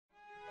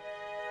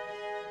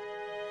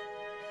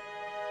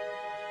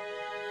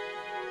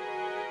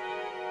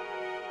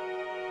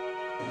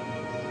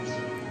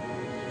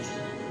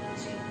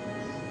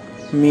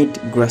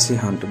Meet Gracie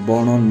Hunt,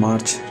 born on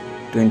March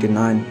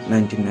 29,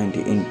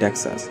 1990 in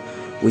Texas.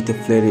 With a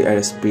fiery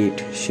air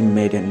spirit, she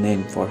made a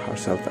name for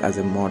herself as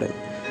a model,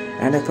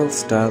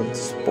 NFL-style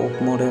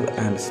spokesmodel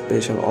and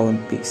Special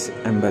Olympics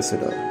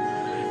ambassador.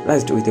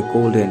 Raised with a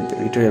golden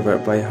retriever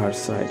by her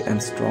side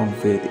and strong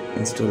faith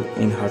instilled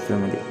in her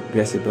family,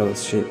 Gracie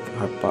shaped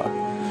her path.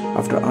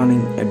 After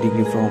earning a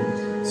degree from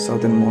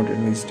Southern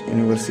Methodist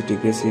University,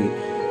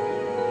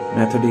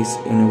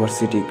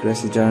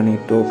 Gracie's journey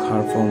took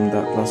her from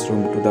the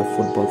classroom to the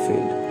football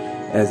field.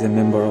 As a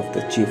member of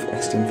the Chief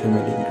Extreme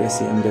family,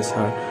 Gracie embraced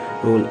her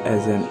role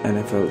as an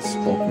NFL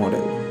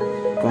spokesmodel,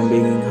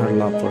 combining her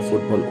love for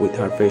football with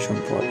her passion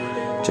for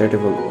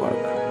charitable work.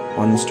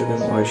 On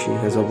Instagram, where she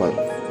has over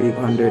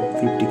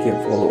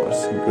 550k followers,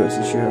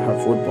 Gracie shared her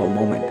football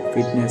moment,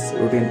 fitness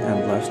routine,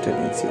 and lifestyle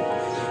insight.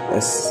 A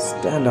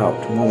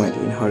standout moment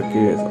in her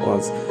career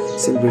was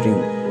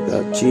celebrating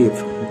the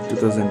Chiefs'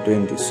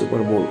 2020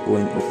 Super Bowl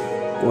winning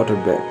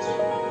quarterback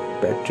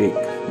Patrick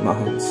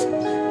Mahomes.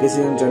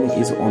 Gracie's journey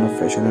is one of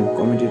fashion and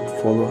comedy.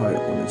 Follow her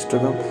on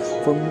Instagram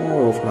for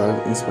more of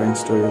her inspiring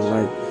stories.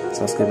 Like,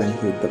 subscribe and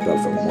hit the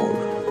bell for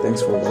more.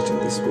 Thanks for watching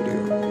this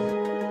video.